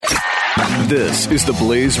This is the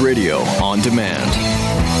Blaze Radio on demand.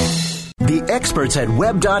 The experts at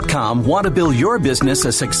Web.com want to build your business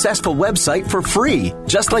a successful website for free,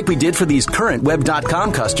 just like we did for these current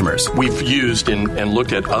Web.com customers. We've used and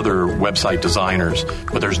looked at other website designers,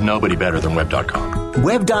 but there's nobody better than Web.com.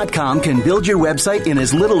 Web.com can build your website in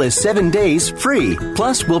as little as 7 days free.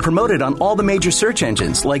 Plus, we'll promote it on all the major search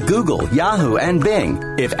engines like Google, Yahoo, and Bing.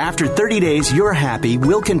 If after 30 days you're happy,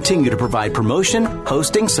 we'll continue to provide promotion,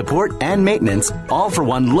 hosting, support, and maintenance, all for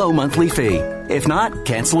one low monthly fee. If not,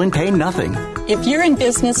 cancel and pay nothing. If you're in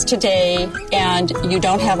business today and you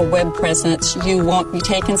don't have a web presence, you won't be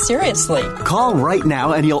taken seriously. Call right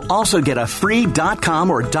now and you'll also get a free .com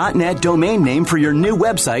or .net domain name for your new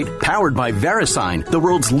website powered by VeriSign, the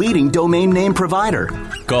world's leading domain name provider.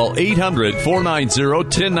 Call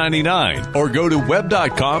 800-490-1099 or go to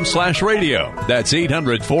web.com/radio. That's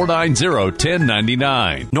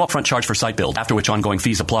 800-490-1099. No upfront charge for site build, after which ongoing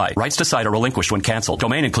fees apply. Rights to site are relinquished when canceled.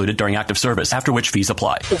 Domain included during active service, after which fees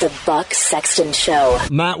apply. The Buck Sexton Show.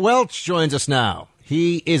 Matt Welch joins us now.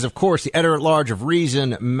 He is, of course, the editor-at-large of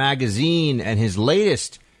Reason magazine, and his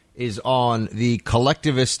latest is on the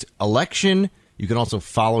Collectivist election. You can also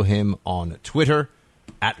follow him on Twitter,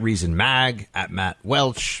 at Reason Mag, at Matt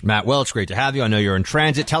Welch. Matt Welch, great to have you. I know you're in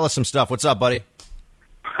transit. Tell us some stuff. What's up, buddy?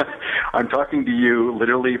 I'm talking to you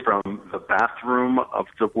literally from the bathroom of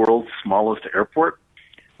the world's smallest airport.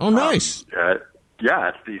 Oh, nice. Yeah,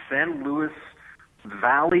 it's the San Luis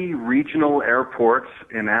Valley Regional Airport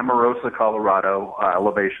in Amarosa, Colorado,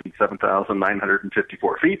 elevation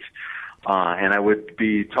 7,954 feet. And I would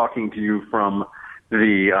be talking to you from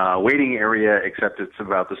the waiting area, except it's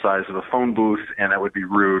about the size of a phone booth, and that would be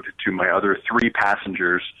rude to my other three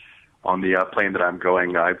passengers on the plane that I'm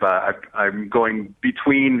going. I'm going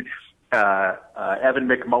between Evan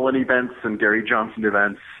McMullen events and Gary Johnson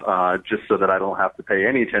events, just so that I don't have to pay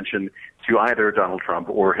any attention to either Donald Trump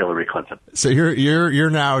or Hillary Clinton. So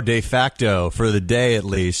you're now de facto, for the day at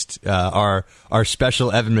least, our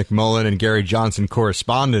special Evan McMullen and Gary Johnson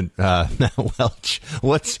correspondent, Matt Welch.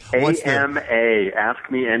 What's AMA?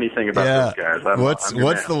 Ask me anything about those guys. What's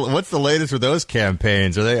the latest with those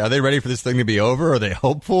campaigns? Are they ready for this thing to be over? Are they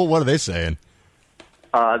hopeful? What are they saying?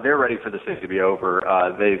 They're ready for this thing to be over.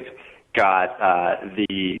 They've got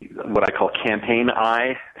what I call campaign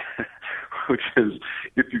eye, which is,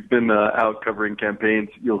 if you've been out covering campaigns,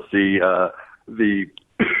 you'll see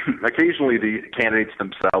occasionally the candidates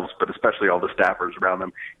themselves, but especially all the staffers around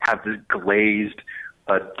them, have this glazed,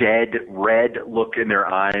 dead red look in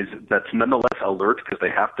their eyes that's nonetheless alert because they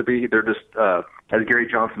have to be. They're just, as Gary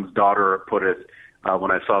Johnson's daughter put it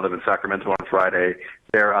when I saw them in Sacramento on Friday,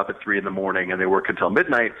 they're up at 3 a.m. and they work until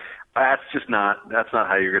midnight. That's not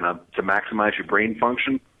how you're going to maximize your brain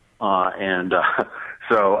function.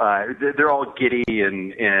 So they're all giddy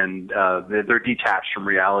and they're detached from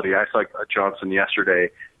reality. I saw Johnson yesterday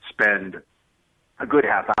spend a good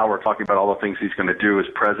half hour talking about all the things he's going to do as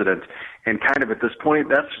president, and kind of at this point,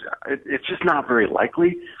 it's just not very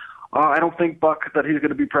likely. I don't think, Buck, that he's going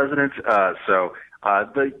to be president. So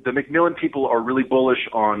the McMillan people are really bullish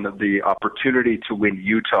on the opportunity to win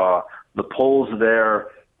Utah. The polls there,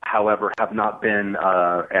 however, have not been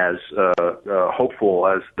as hopeful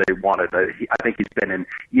as they wanted. I think he's been in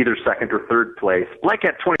either second or third place, like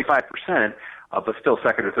at 25%, but still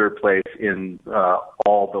second or third place in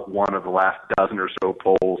all but one of the last dozen or so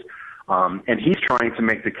polls. And he's trying to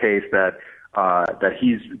make the case that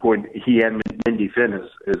he and Mindy Finn,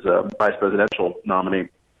 his vice presidential nominee,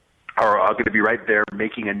 are going to be right there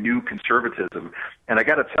making a new conservatism. And I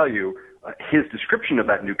got to tell you, his description of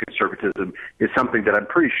that new conservatism is something that I'm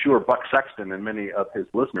pretty sure Buck Sexton and many of his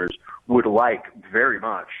listeners would like very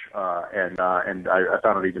much. And I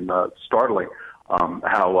found it even startling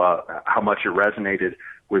how much it resonated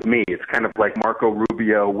with me. It's kind of like Marco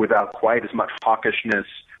Rubio without quite as much hawkishness,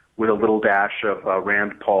 with a little dash of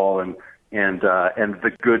Rand Paul and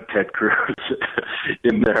the good Ted Cruz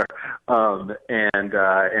in there, and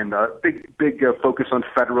a big focus on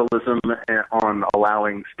federalism and on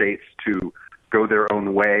allowing states to go their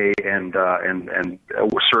own way and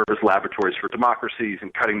serve as laboratories for democracies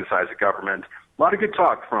and cutting the size of government. A lot of good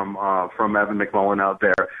talk from Evan McMullen out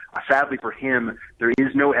there. Sadly for him, there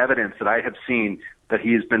is no evidence that I have seen that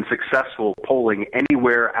he has been successful polling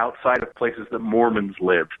anywhere outside of places that Mormons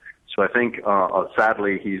live. So I think,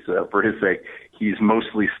 sadly, he's for his sake, he's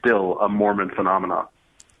mostly still a Mormon phenomenon.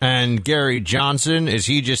 And Gary Johnson, is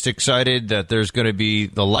he just excited that there's going to be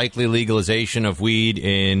the likely legalization of weed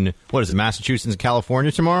in, Massachusetts and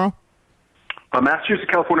California tomorrow? Massachusetts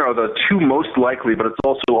and California are the two most likely, but it's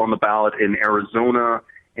also on the ballot in Arizona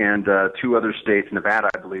and two other states, Nevada,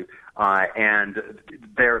 I believe. and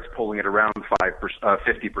there it's polling at around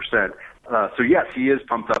 50%. So yes, he is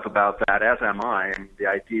pumped up about that, as am I. And the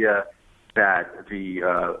idea that the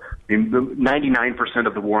 99%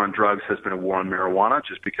 of the war on drugs has been a war on marijuana,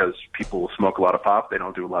 just because people smoke a lot of pot, they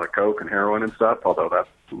don't do a lot of coke and heroin and stuff. Although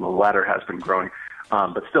the latter has been growing,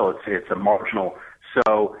 but still, it's a marginal.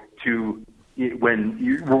 So when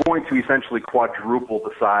we're going to essentially quadruple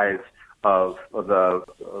the size of the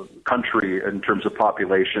country in terms of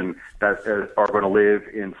population that are going to live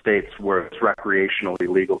in states where it's recreationally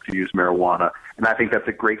legal to use marijuana. And I think that's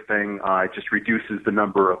a great thing. It just reduces the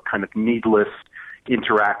number of kind of needless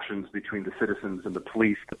interactions between the citizens and the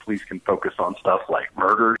police. The police can focus on stuff like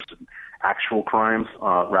murders and actual crimes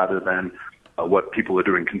rather than what people are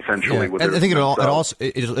doing consensually. Yeah. I think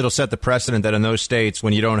it'll set the precedent that in those states,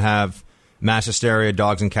 when you don't have mass hysteria,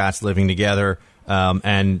 dogs and cats living together,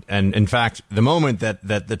 and in fact, the moment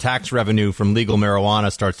that the tax revenue from legal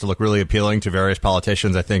marijuana starts to look really appealing to various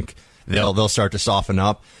politicians, I think they'll start to soften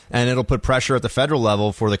up, and it'll put pressure at the federal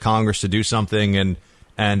level for the Congress to do something and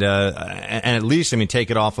at least,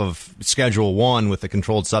 take it off of Schedule 1 with the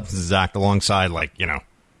Controlled Substances Act alongside,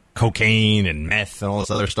 cocaine and meth and all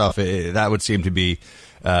this other stuff. That would seem to be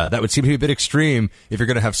a bit extreme if you're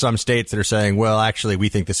going to have some states that are saying, well, actually, we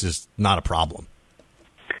think this is not a problem.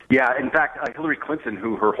 Yeah, in fact, Hillary Clinton,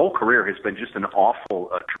 who her whole career has been just an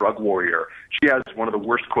awful drug warrior, she has one of the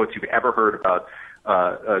worst quotes you've ever heard about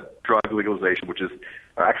drug legalization, which is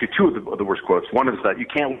actually two of the worst quotes. One is that you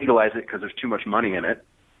can't legalize it because there's too much money in it,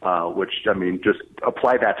 which, just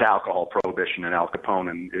apply that to alcohol prohibition and Al Capone,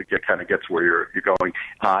 and it kind of gets where you're going.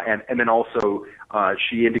 And then also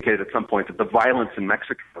she indicated at some point that the violence in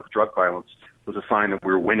Mexico, drug violence, was a sign that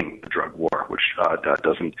we're winning the drug war, which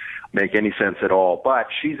doesn't make any sense at all. But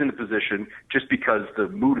she's in a position, just because the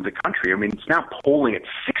mood of the country, it's now polling at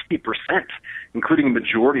 60%, including a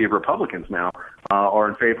majority of Republicans now, are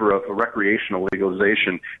in favor of a recreational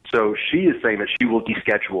legalization. So she is saying that she will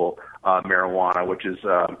deschedule marijuana, which is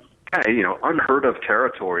unheard of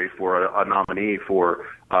territory for a nominee for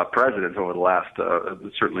president over the last,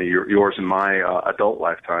 certainly yours and my adult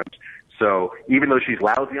lifetimes. So even though she's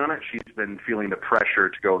lousy on it, she's been feeling the pressure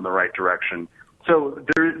to go in the right direction. So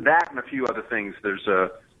there's that and a few other things.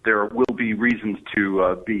 There will be reasons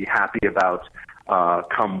to be happy about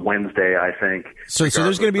come Wednesday, I think. So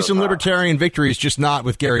there's going to be some libertarian victories, just not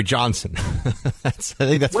with Gary Johnson. I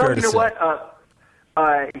think that's fair to say. Well, you know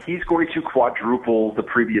what? He's going to quadruple the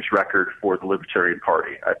previous record for the Libertarian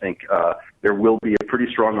Party. I think there will be a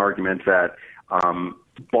pretty strong argument that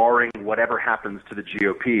barring whatever happens to the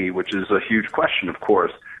GOP, which is a huge question, of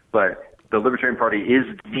course, but the Libertarian Party is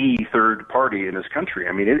the third party in this country.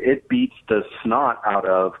 It beats the snot out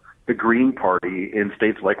of the Green Party in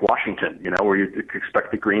states like Washington, where you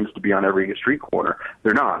expect the Greens to be on every street corner.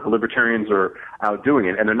 They're not. The Libertarians are outdoing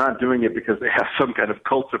it, and they're not doing it because they have some kind of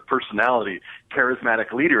cult of personality,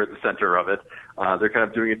 charismatic leader at the center of it. They're kind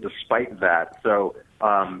of doing it despite that. So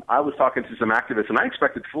I was talking to some activists, and I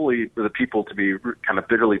expected fully for the people to be kind of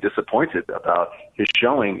bitterly disappointed about his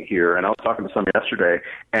showing here. And I was talking to some yesterday,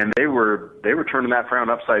 and they were turning that frown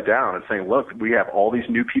upside down and saying, look, we have all these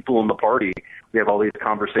new people in the party. We have all these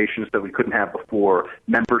conversations that we couldn't have before.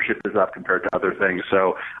 Membership is up compared to other things.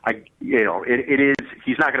 So it is.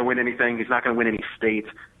 He's not going to win anything. He's not going to win any state.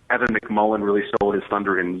 Evan McMullin really stole his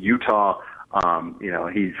thunder in Utah.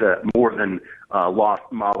 He's lost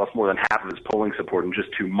more than half of his polling support in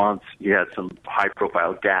just 2 months. He had some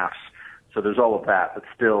high-profile gaffes. So there's all of that, but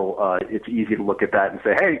still, it's easy to look at that and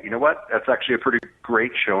say, hey, you know what? That's actually a pretty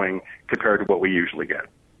great showing compared to what we usually get.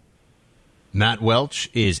 Matt Welch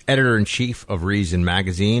is editor-in-chief of Reason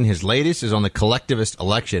Magazine. His latest is on the collectivist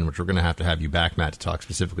election, which we're going to have you back, Matt, to talk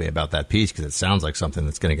specifically about that piece, because it sounds like something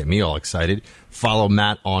that's going to get me all excited. Follow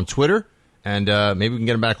Matt on Twitter. And maybe we can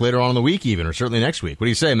get him back later on in the week even, or certainly next week. What do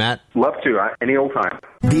you say, Matt? Love to. Any old time.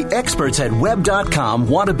 The experts at Web.com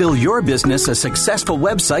want to build your business a successful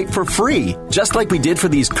website for free, just like we did for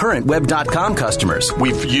these current Web.com customers.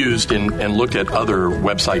 We've used and looked at other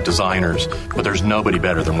website designers, but there's nobody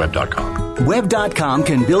better than Web.com. Web.com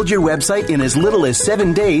can build your website in as little as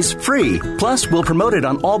 7 days free. Plus, we'll promote it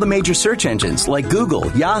on all the major search engines like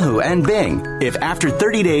Google, Yahoo, and Bing. If after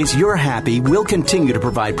 30 days you're happy, we'll continue to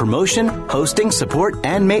provide promotion, hosting, support,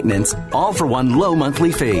 and maintenance, all for one low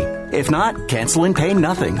monthly fee. If not, cancel and pay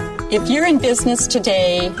nothing. If you're in business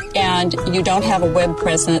today and you don't have a web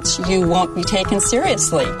presence, you won't be taken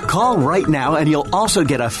seriously. Call right now and you'll also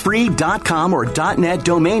get a free .com or .net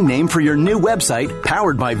domain name for your new website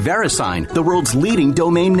powered by VeriSign, the world's leading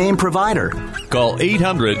domain name provider. Call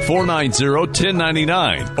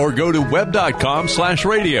 800-490-1099 or go to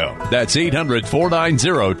web.com/radio. That's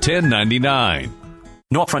 800-490-1099.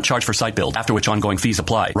 No upfront charge for site build, after which ongoing fees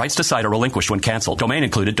apply. Rights to site are relinquished when canceled. Domain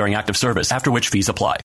included during active service, after which fees apply.